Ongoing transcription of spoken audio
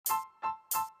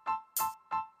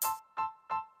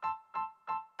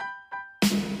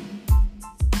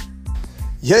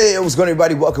Yeah, what's going on,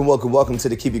 everybody? Welcome to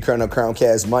the Keep Your Crown on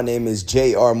Crowncast. My name is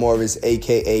J.R. Morris,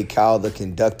 a.k.a. Kyle the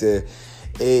Conductor.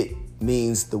 It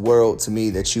means the world to me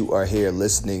that you are here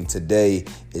listening today.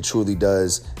 It truly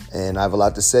does, and I have a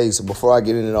lot to say. So before I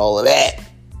get into all of that,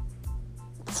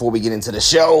 before we get into the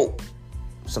show,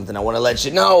 something I want to let you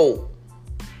know.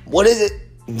 What is it?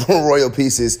 Royal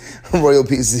Pieces. Royal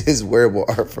Pieces is wearable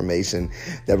art formation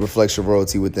that reflects your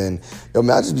royalty within. Yo,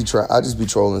 man, I just be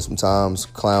trolling sometimes,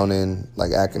 clowning,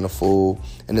 like acting a fool,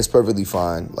 and it's perfectly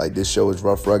fine. Like, this show is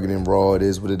rough, rugged, and raw. It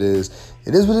is what it is.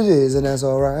 It is what it is, and that's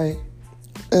all right.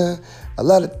 A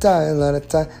lot of ties.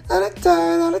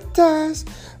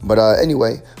 But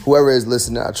anyway, whoever is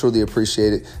listening, I truly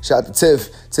appreciate it. Shout out to Tiff.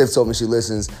 Tiff told me she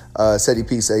listens. Seti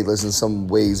P say listens some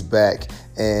ways back.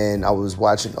 And I was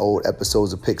watching old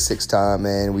episodes of Pick Six Time,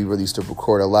 and we really used to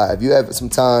record a lot. If you have some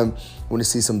time, want to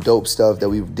see some dope stuff that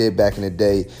we did back in the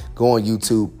day, go on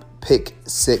YouTube, Pick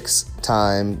Six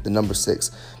Time, the number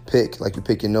 6. Pick, like you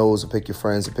pick your nose or pick your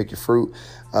friends or pick your fruit,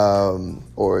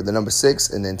 or the number 6,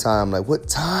 and then time, like, what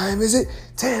time is it?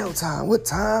 Tail time. What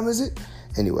time is it?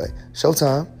 Anyway,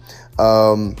 showtime.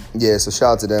 So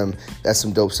shout out to them. That's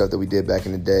some dope stuff that we did back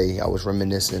in the day. I was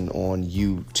reminiscing on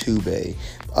YouTube.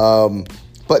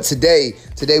 But today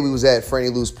we was at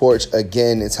Franny Lou's porch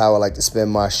again. It's how I like to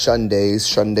spend my Shundays,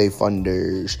 Shunday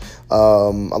Funders.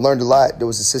 I learned a lot. There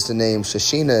was a sister named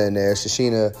Shashina in there.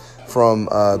 Shashina from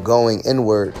Going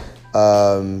Inward.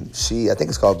 I think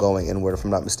it's called Going Inward, if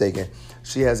I'm not mistaken.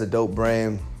 She has a dope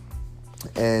brand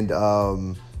and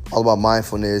all about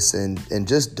mindfulness and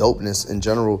just dopeness in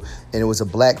general. And it was a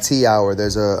black tea hour.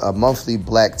 There's a monthly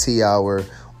black tea hour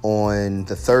on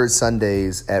the third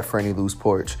Sundays at Franny Lou's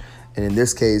porch. And in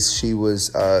this case, she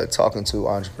was talking to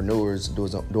entrepreneurs,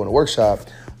 doing a workshop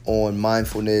on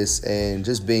mindfulness and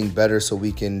just being better so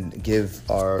we can give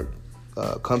our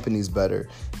companies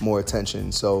more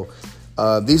attention. So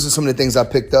these are some of the things I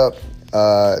picked up.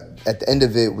 At the end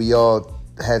of it, we all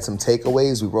had some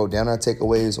takeaways. We wrote down our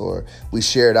takeaways, or we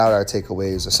shared out our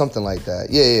takeaways, or something like that.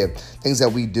 Yeah. Things that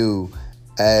we do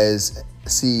as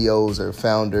CEOs or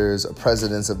founders or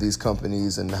presidents of these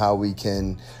companies, and how we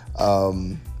can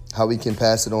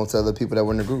pass it on to other people that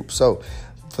were in the group. So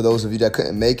for those of you that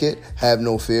couldn't make it, have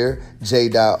no fear.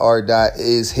 J.R.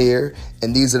 is here.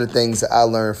 And these are the things that I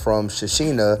learned from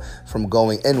Shashina from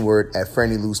Going Inward at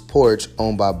Franny Lou's porch,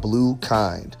 owned by Blue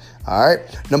Kind. All right.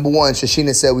 Number 1,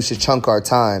 Shashina said we should chunk our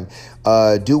time.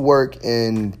 Do work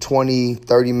in 20,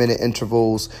 30-minute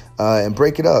intervals and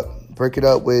break it up. Break it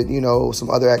up with, some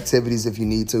other activities if you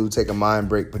need to. Take a mind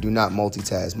break, but do not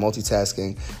multitask.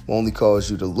 Multitasking will only cause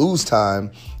you to lose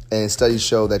time, and studies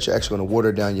show that you're actually going to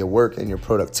water down your work and your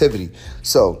productivity.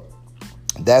 So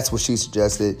that's what she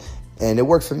suggested, and it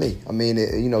worked for me. I mean,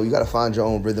 you got to find your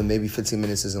own rhythm. Maybe 15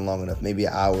 minutes isn't long enough. Maybe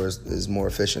an hour is more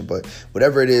efficient. But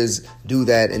whatever it is, do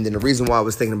that. And then the reason why I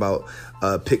was thinking about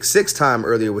Pick Six Time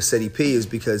earlier with Seti P is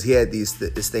because he had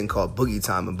this thing called Boogie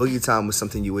Time. And Boogie Time was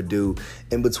something you would do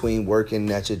in between working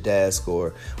at your desk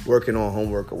or working on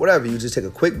homework or whatever. You just take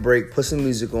a quick break, put some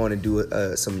music on, and do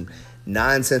some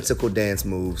nonsensical dance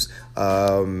moves.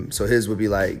 So his would be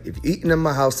like, if you're eating in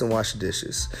my house, then wash the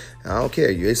dishes. I don't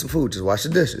care. You ate some food, just wash the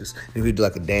dishes. And we'd do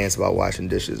like a dance about washing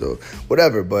dishes or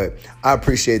whatever. But I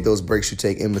appreciate those breaks you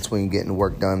take in between getting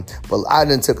work done. But I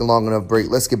didn't take a long enough break.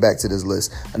 Let's get back to this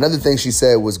list. Another thing she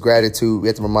said was gratitude. We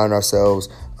have to remind ourselves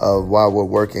of why we're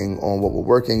working on what we're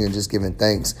working and just giving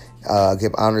thanks,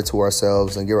 give honor to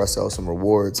ourselves and give ourselves some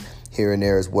rewards here and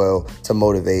there as well to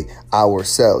motivate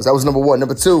ourselves. That was number 1.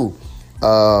 Number 2,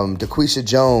 DeQuisha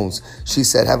Jones, she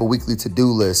said have a weekly to-do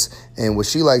list, and what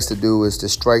she likes to do is to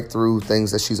strike through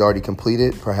things that she's already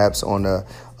completed, perhaps on a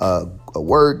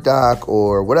Word doc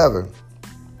or whatever.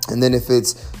 And then if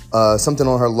it's something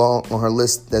on her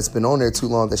list that's been on there too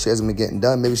long that she hasn't been getting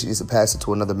done, maybe she needs to pass it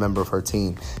to another member of her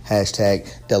team.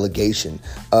 #delegation.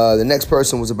 The next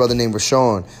person was a brother named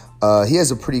Rashawn. He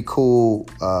has a pretty cool,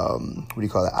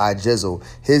 iGizzle.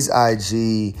 His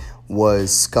IG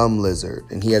was Scum Lizard,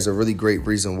 and he has a really great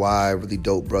reason why. Really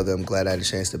dope brother. I'm glad I had a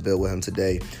chance to build with him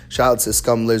today. Shout out to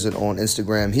Scum Lizard on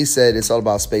Instagram. He said it's all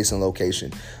about space and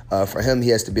location. For him, he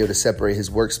has to be able to separate his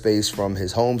workspace from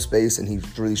his home space, and he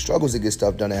really struggles to get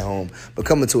stuff done at home. But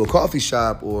coming to a coffee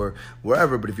shop or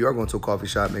wherever, but if you are going to a coffee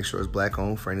shop, make sure it's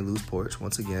black-owned, Franny Lou's porch,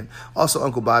 once again. Also,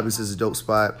 Uncle Bobby's is a dope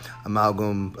spot.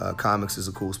 Amalgam Comics is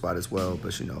a cool spot as well.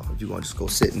 But, if you're going to just go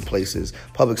sit in places,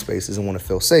 public spaces, and want to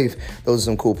feel safe, those are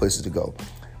some cool places to go.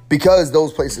 Because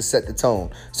those places set the tone.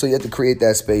 So you have to create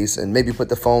that space and maybe put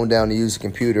the phone down and use a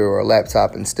computer or a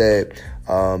laptop instead.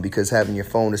 because having your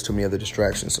phone is too many other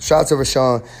distractions. So shout out to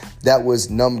Rashawn. That was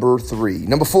number 3.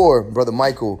 Number 4, Brother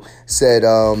Michael said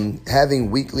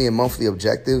having weekly and monthly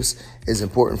objectives is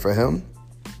important for him.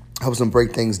 Helps him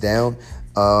break things down.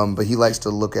 But he likes to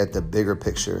look at the bigger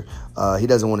picture. He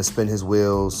doesn't want to spin his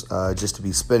wheels just to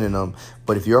be spinning them.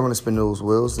 But if you're going to spin those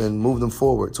wheels, then move them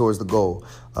forward towards the goal.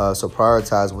 So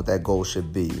prioritize what that goal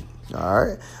should be. All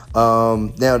right.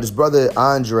 Now, this brother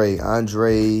Andre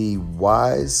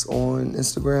Wise on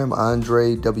Instagram,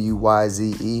 Andre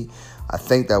WYZE. I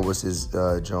think that was his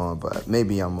John, but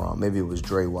maybe I'm wrong. Maybe it was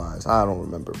Dre Wise. I don't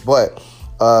remember. But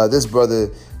this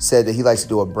brother said that he likes to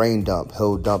do a brain dump.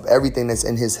 He'll dump everything that's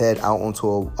in his head out onto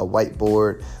a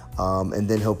whiteboard, and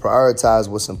then he'll prioritize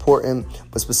what's important,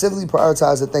 but specifically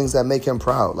prioritize the things that make him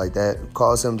proud, like that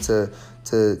cause him to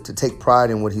take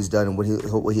pride in what he's done and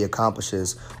what he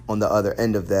accomplishes on the other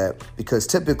end of that. Because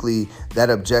typically that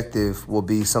objective will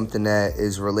be something that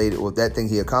is related, or that thing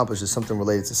he accomplishes something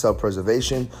related to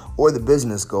self-preservation or the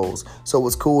business goals. So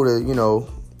it's cool to,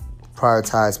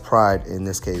 prioritize pride in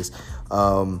this case.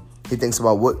 He thinks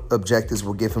about what objectives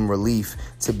will give him relief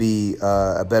to be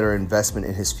a better investment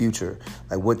in his future.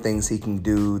 Like what things he can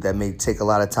do that may take a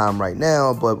lot of time right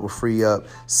now, but will free up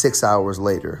 6 hours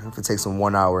later if it takes him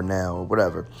 1 hour now or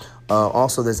whatever.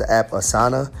 Also, there's the app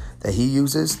Asana that he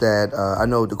uses that I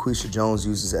know DeQuisha Jones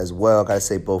uses as well. Got to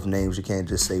say both names. You can't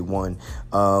just say one.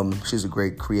 She's a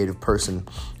great creative person.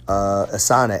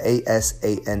 Asana,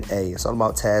 ASANA. It's all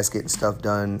about tasks, getting stuff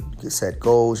done. You can set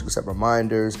goals. You can set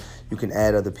reminders. You can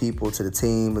add other people to the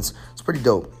team. It's pretty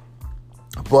dope.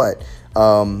 But,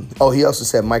 he also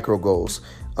said micro goals.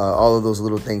 All of those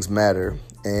little things matter.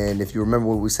 And if you remember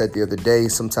what we said the other day,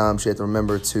 sometimes you have to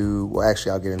remember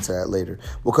I'll get into that later.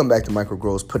 We'll come back to micro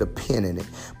goals, put a pin in it.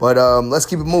 But let's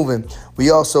keep it moving. We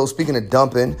also, speaking of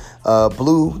dumping,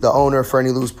 Blue, the owner of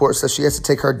Fernie Lou's Porch, says she has to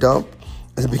take her dump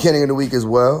at the beginning of the week as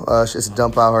well. She has to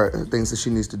dump out her things that she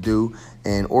needs to do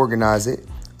and organize it.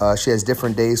 She has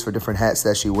different days for different hats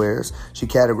that she wears. She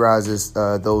categorizes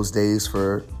those days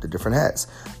for the different hats.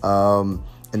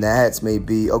 And the hats may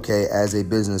be, as a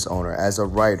business owner, as a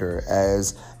writer,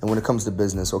 and when it comes to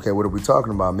business, what are we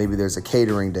talking about? Maybe there's a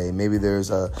catering day. Maybe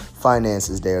there's a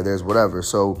finances day, or there's whatever.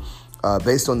 So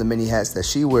based on the many hats that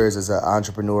she wears as an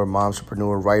entrepreneur,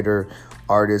 momtrepreneur, writer,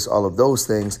 artist, all of those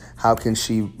things, how can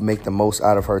she make the most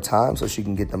out of her time so she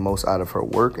can get the most out of her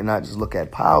work and not just look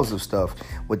at piles of stuff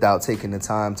without taking the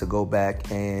time to go back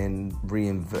and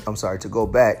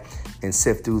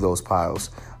sift through those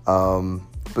piles.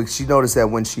 But she noticed that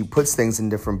when she puts things in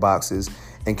different boxes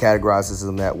and categorizes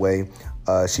them that way,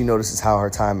 she notices how her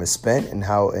time is spent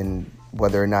and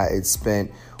whether or not it's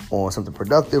spent on something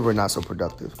productive or not so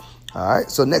productive. All right.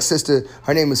 So next sister,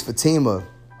 her name is Fatima.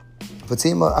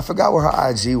 Fatima, I forgot what her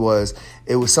IG was.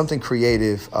 It was something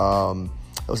creative. It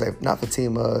was like not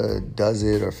Fatima Does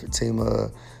It or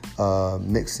Fatima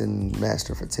Mix and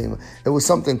Master Fatima. It was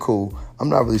something cool. I'm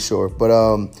not really sure.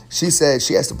 But she said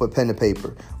she has to put pen to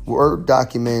paper. Word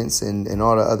documents and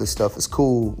all the other stuff is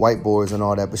cool, whiteboards and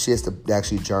all that, but she has to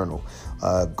actually journal.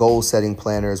 Goal setting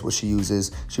planner is what she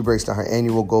uses. She breaks down her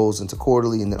annual goals into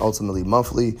quarterly and then ultimately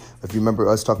monthly. If you remember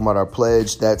us talking about our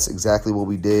pledge, that's exactly what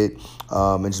we did,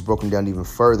 and just broken down even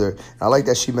further. And I like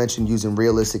that she mentioned using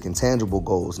realistic and tangible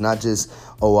goals, not just,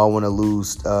 I want to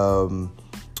lose,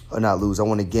 I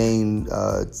want to gain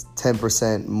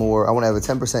 10% more. I want to have a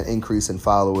 10% increase in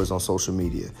followers on social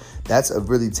media. That's a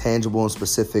really tangible and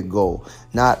specific goal,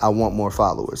 not I want more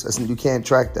followers. You can't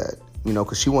track that,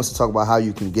 because she wants to talk about how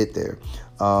you can get there.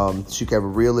 She can have a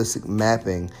realistic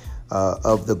mapping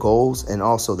of the goals and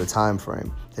also the time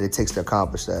frame that it takes to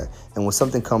accomplish that. And when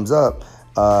something comes up,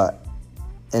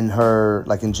 in her,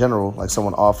 like in general, like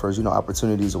someone offers,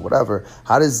 opportunities or whatever,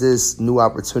 how does this new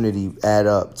opportunity add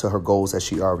up to her goals that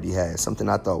she already has? Something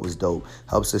I thought was dope.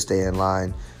 Helps her stay in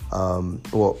line,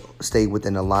 stay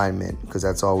within alignment, because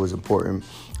that's always important.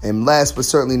 And last but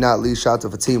certainly not least, shout out to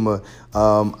Fatima.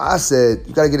 I said,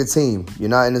 you got to get a team. You're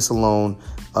not in this alone.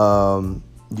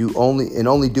 You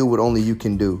only do what only you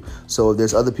can do. So if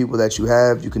there's other people that you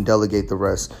have, you can delegate the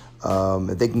rest.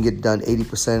 If they can get done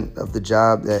 80% of the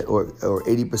job or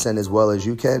 80% as well as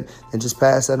you can, then just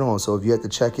pass that on. So if you have to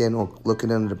check in or look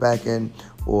at under the back end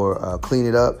or clean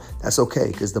it up, that's okay,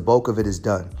 because the bulk of it is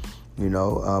done.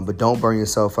 But don't burn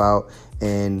yourself out.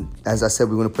 And as I said,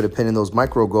 we're going to put a pin in those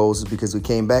micro goals is because we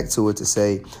came back to it to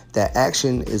say that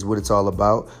action is what it's all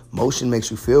about. Motion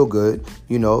makes you feel good.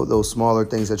 Those smaller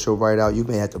things that you'll write out, you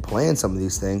may have to plan some of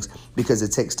these things because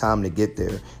it takes time to get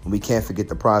there. And we can't forget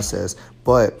the process.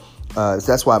 But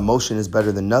That's why motion is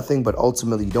better than nothing, but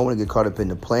ultimately you don't want to get caught up in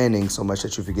the planning so much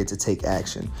that you forget to take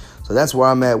action. So that's where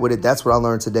I'm at with it. That's what I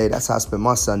learned today. That's how I spent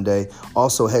my Sunday.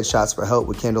 Also, Headshots for Help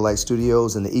with Candlelight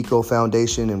Studios and the Eco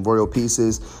Foundation and Royal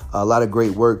Pieces. A lot of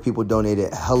great work. People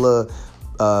donated hella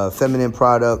feminine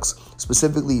products,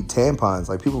 specifically tampons.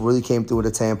 Like, people really came through with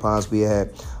the tampons. We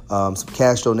had some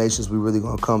cash donations. We really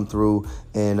going to come through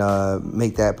and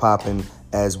make that popping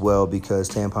as well, because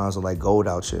tampons are like gold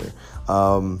out here.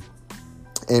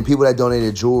 And people that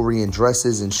donated jewelry and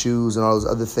dresses and shoes and all those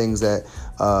other things that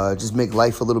just make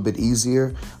life a little bit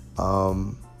easier. I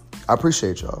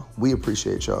appreciate y'all. We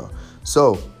appreciate y'all.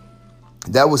 So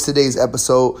that was today's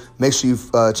episode. Make sure you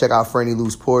check out Franny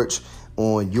Lou's Porch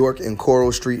on York and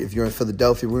Coral Street. If you're in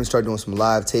Philadelphia, we're going to start doing some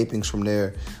live tapings from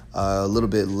there a little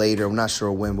bit later. I'm not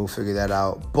sure when. We'll figure that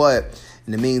out. But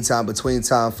in the meantime, between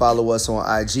time, follow us on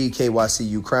IG,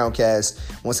 KYCU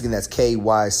Crowncast. Once again, that's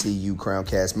KYCU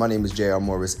Crowncast. My name is J.R.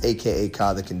 Morris, a.k.a.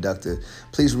 Kyle the Conductor.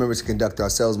 Please remember to conduct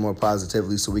ourselves more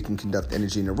positively so we can conduct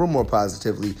energy in the room more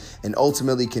positively and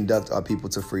ultimately conduct our people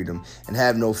to freedom. And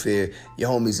have no fear,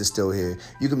 your homies are still here.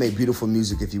 You can make beautiful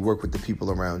music if you work with the people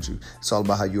around you. It's all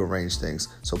about how you arrange things.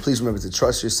 So please remember to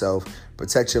trust yourself,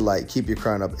 protect your light, keep your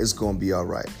crown up. It's going to be all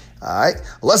right. All right,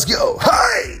 let's go.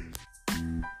 Hi!